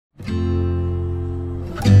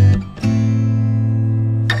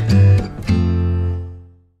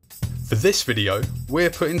this video,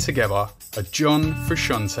 we're putting together a John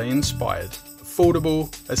Frusciante inspired,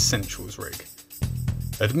 affordable essentials rig.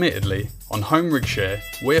 Admittedly, on Home Rig Share,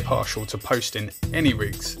 we're partial to posting any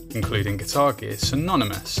rigs, including guitar gear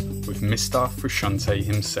synonymous with Mr. Frusciante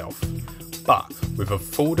himself. But with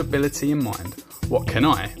affordability in mind, what can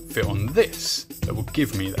I fit on this that will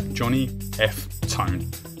give me that Johnny F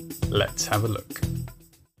tone? Let's have a look.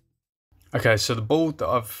 Okay, so the board that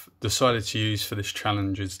I've decided to use for this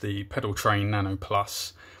challenge is the Pedal Train Nano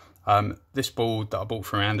Plus. This board that I bought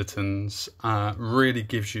from Anderton's really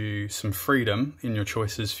gives you some freedom in your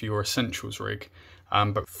choices for your essentials rig,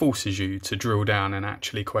 but forces you to drill down and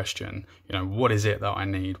actually question, what is it that I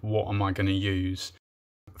need? What am I going to use?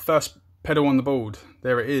 First pedal on the board,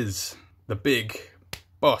 there it is, the big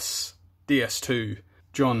Boss DS2.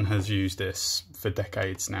 John has used this for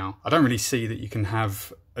decades now. I don't really see that you can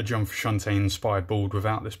have a John Frusciante inspired board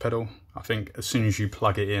without this pedal. I think as soon as you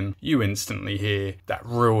plug it in, you instantly hear that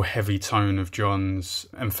real heavy tone of John's.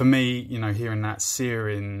 And for me, hearing that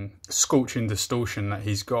searing, scorching distortion that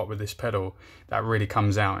he's got with this pedal, that really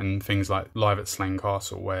comes out in things like Live at Slane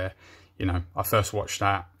Castle, where, I first watched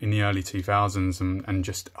that in the early 2000s and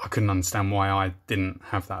just, I couldn't understand why I didn't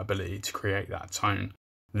have that ability to create that tone.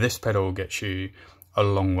 This pedal gets you a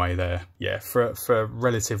long way there. Yeah, for a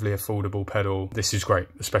relatively affordable pedal, this is great,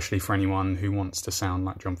 especially for anyone who wants to sound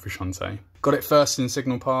like John Frusciante. Got it first in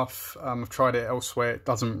Signal Path. I've tried it elsewhere, it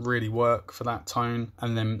doesn't really work for that tone.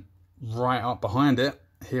 And then right up behind it,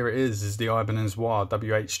 here it is the Ibanez Wah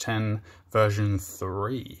WH10 version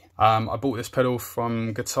 3. I bought this pedal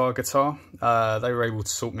from Guitar. They were able to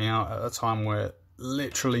sort me out at a time where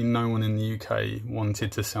literally no one in the UK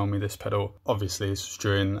wanted to sell me this pedal. Obviously, this was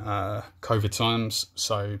during COVID times,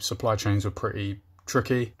 so supply chains were pretty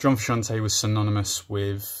tricky. John Frusciante was synonymous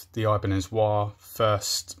with the Ibanez Wah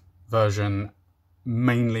first version,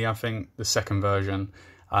 mainly I think the second version,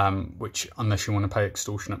 which unless you want to pay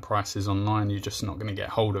extortionate prices online, you're just not going to get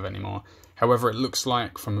hold of anymore. However, it looks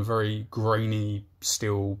like from a very grainy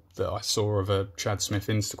still that I saw of a Chad Smith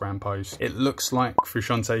Instagram post, it looks like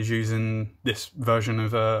Frusciante's using this version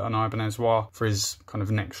of an Ibanez Wah for his kind of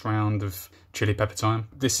next round of Chili Pepper Time.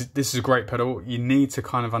 This is a great pedal. You need to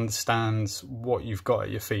kind of understand what you've got at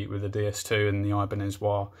your feet with the DS2 and the Ibanez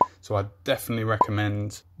Wah. So I definitely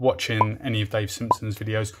recommend watching any of Dave Simpson's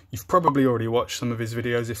videos. You've probably already watched some of his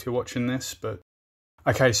videos if you're watching this, but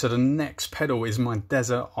okay, so the next pedal is my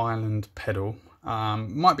Desert Island pedal.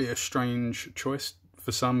 Might be a strange choice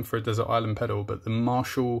for some for a Desert Island pedal, but the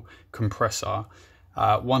Marshall compressor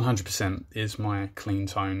 100% is my clean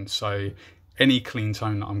tone. So any clean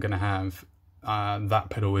tone that I'm going to have, that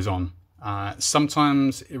pedal is on.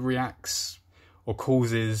 Sometimes it reacts or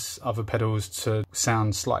causes other pedals to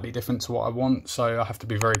sound slightly different to what I want, so I have to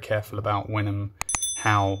be very careful about when and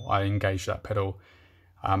how I engage that pedal.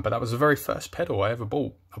 But that was the very first pedal I ever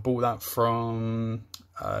bought. I bought that from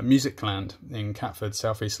Musicland in Catford,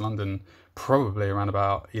 southeast London, probably around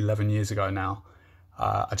about 11 years ago now.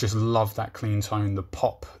 I just love that clean tone, the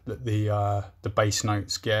pop that the bass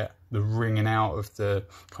notes get, the ringing out of the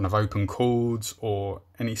kind of open chords or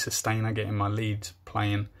any sustain I get in my lead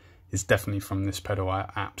playing is definitely from this pedal. I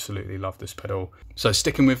absolutely love this pedal. So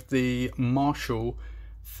sticking with the Marshall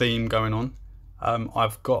theme going on,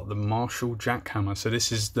 I've got the Marshall jackhammer. So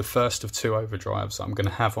this is the first of 2 overdrives I'm going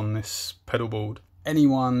to have on this pedal board.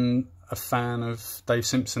 Anyone a fan of Dave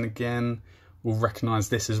Simpson again will recognise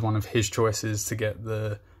this as one of his choices to get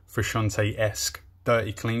the Frusciante-esque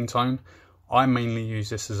dirty clean tone. I mainly use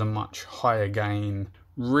this as a much higher gain.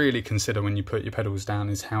 Really consider when you put your pedals down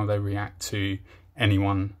is how they react to any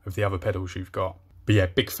one of the other pedals you've got. But yeah,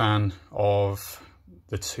 big fan of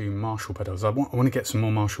the 2 Marshall pedals. I want to get some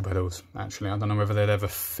more Marshall pedals, actually. I don't know whether they'd ever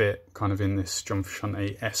fit kind of in this John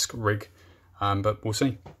Frusciante-esque rig, but we'll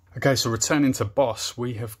see. Okay, so returning to Boss,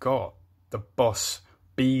 we have got the Boss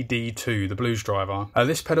BD2, the Blues Driver.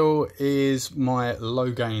 This pedal is my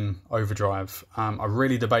low gain overdrive. I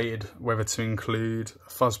really debated whether to include a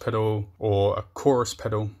fuzz pedal or a chorus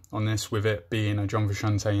pedal on this, with it being a John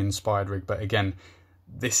Frusciante inspired rig, but again,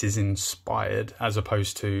 this is inspired as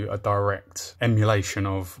opposed to a direct emulation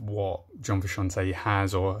of what John Frusciante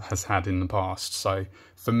has or has had in the past. So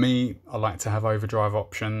for me, I like to have overdrive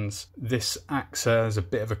options. This acts as a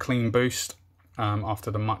bit of a clean boost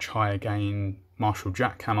after the much higher gain Marshall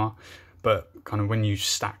jackhammer, but kind of when you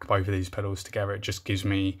stack both of these pedals together, it just gives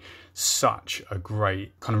me such a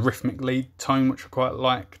great kind of rhythmic lead tone, which I quite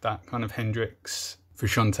like, that kind of Hendrix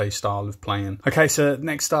Frusciante style of playing. Okay, so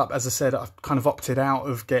next up, as I said, I've kind of opted out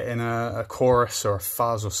of getting a chorus or a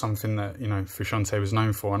fuzz or something that, Frusciante was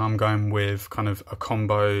known for, and I'm going with kind of a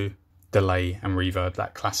combo delay and reverb,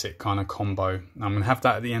 that classic kind of combo. I'm going to have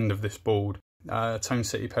that at the end of this board. Tone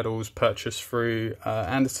City pedals purchased through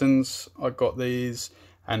Anderton's. I got these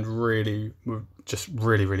and really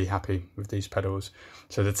happy with these pedals.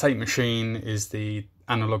 So the Tape Machine is the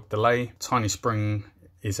analog delay. Tiny Spring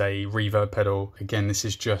is a reverb pedal. Again, this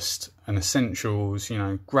is just an essentials, you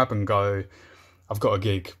know, grab and go. I've got a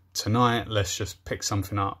gig tonight, let's just pick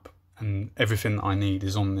something up, and everything that I need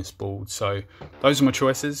is on this board. So those are my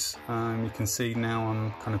choices. You can see now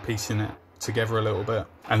I'm kind of piecing it together a little bit,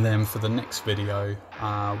 and then for the next video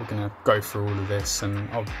we're going to go through all of this and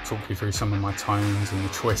I'll talk you through some of my tones and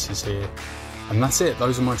the choices here, and that's it.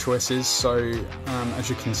 Those are my choices. So as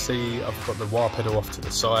you can see, I've got the wah pedal off to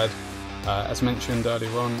the side. As mentioned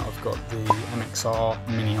earlier on, I've got the MXR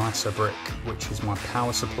Mini ISO brick, which is my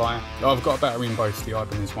power supply. I've got a battery in both the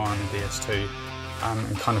Ibanez one and the DS2,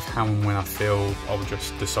 and kind of how and when I feel, I'll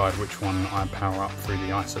just decide which one I power up through the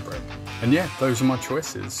ISO brick. And yeah, those are my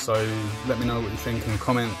choices. So let me know what you think in the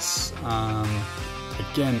comments.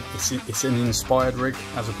 Again, it's an inspired rig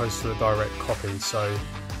as opposed to a direct copy. So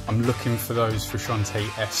I'm looking for those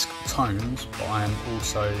Frusciante-esque tones, but I am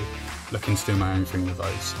also looking to do my own thing with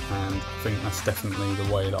those, and I think that's definitely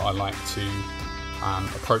the way that I like to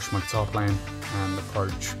approach my guitar playing and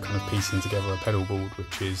approach kind of piecing together a pedal board,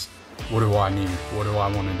 which is, what do I need, what do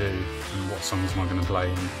I want to do, and what songs am I going to play,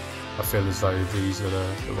 and I feel as though these are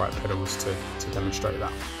the right pedals to demonstrate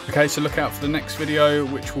that. Okay, so look out for the next video,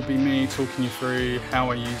 which will be me talking you through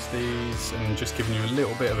how I use these and just giving you a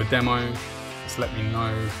little bit of a demo. Just let me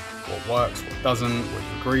know what works, what doesn't, what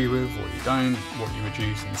you agree with, what you don't, what you would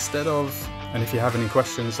use instead of. And if you have any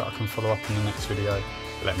questions that I can follow up in the next video,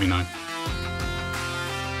 let me know.